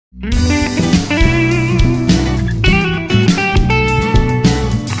Ever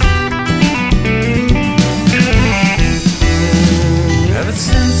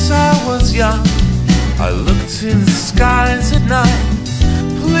since I was young, I looked to the skies at night,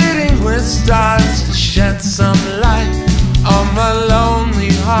 pleading with stars to shed some light on my lonely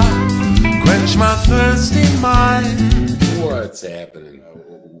heart, quench my thirsty mind. What's happening?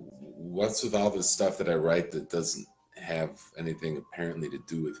 What's with all this stuff that I write that doesn't have anything apparently to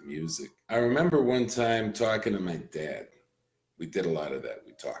do with music? I remember one time talking to my dad. We did a lot of that.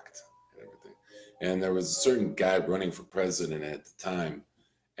 We talked and everything. And there was a certain guy running for president at the time.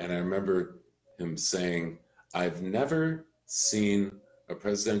 And I remember him saying, I've never seen a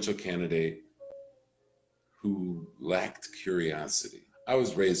presidential candidate who lacked curiosity. I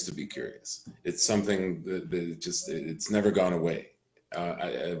was raised to be curious. It's something that just, it's never gone away.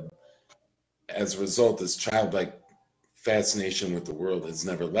 As a result, this childlike fascination with the world has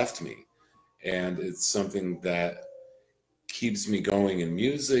never left me. And it's something that keeps me going in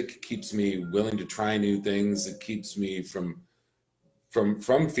music, keeps me willing to try new things. It keeps me from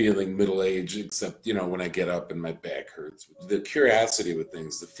feeling middle-aged, except, you know, when I get up and my back hurts. The curiosity with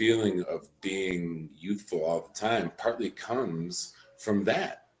things, the feeling of being youthful all the time, partly comes from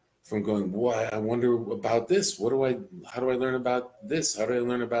that, from going, boy, I wonder about this. How do I learn about this? How do I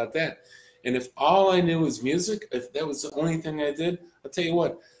learn about that? And if all I knew was music, if that was the only thing I did, I'll tell you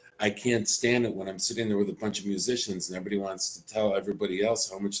what, I can't stand it when I'm sitting there with a bunch of musicians and everybody wants to tell everybody else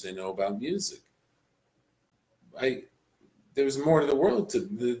how much they know about music. There's more to the world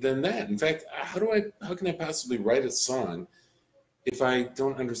than that. In fact, how can I possibly write a song if I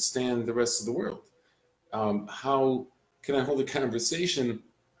don't understand the rest of the world? How can I hold a conversation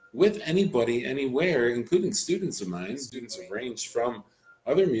with anybody, anywhere, including students of mine? Students have ranged from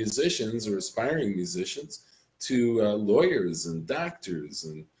other musicians or aspiring musicians to lawyers and doctors.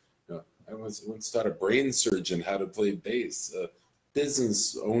 And I once taught a brain surgeon how to play bass,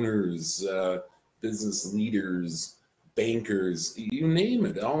 business owners, business leaders, bankers, you name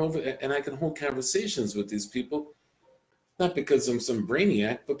it, all over. And I can hold conversations with these people, not because I'm some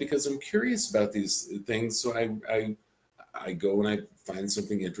brainiac, but because I'm curious about these things. So I go and I find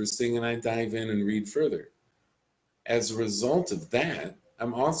something interesting and I dive in and read further. As a result of that,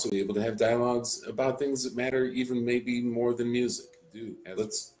 I'm also able to have dialogues about things that matter even maybe more than music. And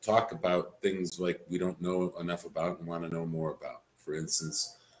let's talk about things like we don't know enough about and want to know more about. For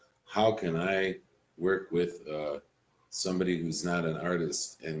instance, how can I work with somebody who's not an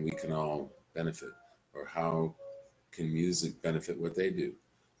artist and we can all benefit? Or how can music benefit what they do?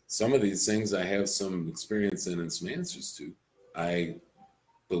 Some of these things I have some experience in and some answers to. I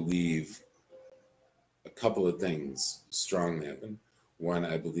believe a couple of things strongly happen. One,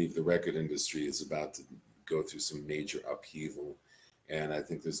 I believe the record industry is about to go through some major upheaval, and I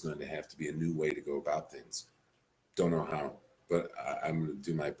think there's going to have to be a new way to go about things. Don't know how, but I'm going to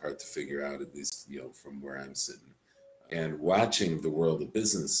do my part to figure out, at least, you know, from where I'm sitting. And watching the world of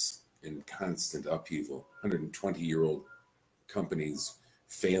business in constant upheaval, 120-year-old companies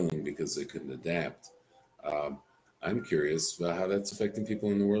failing because they couldn't adapt. I'm curious about how that's affecting people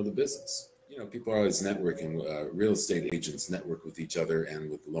in the world of business. You know, people are always networking. Real estate agents network with each other and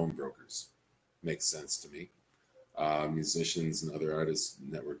with loan brokers. Makes sense to me. Musicians and other artists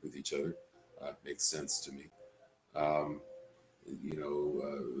network with each other. Makes sense to me. You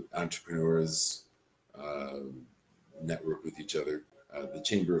know, entrepreneurs network with each other. The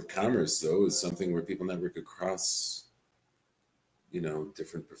Chamber of Commerce, though, is something where people network across, you know,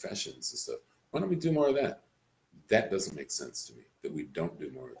 different professions and stuff. Why don't we do more of that? That doesn't make sense to me, that we don't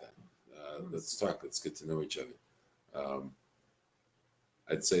do more of that. Let's talk, let's get to know each other.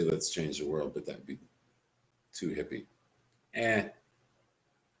 I'd say let's change the world, but that'd be too hippie.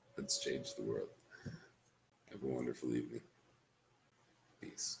 Let's change the world. Have a wonderful evening.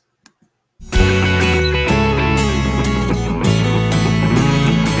 Peace.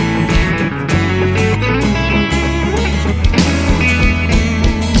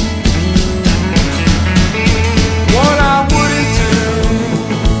 What I wouldn't do,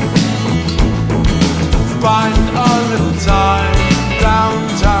 find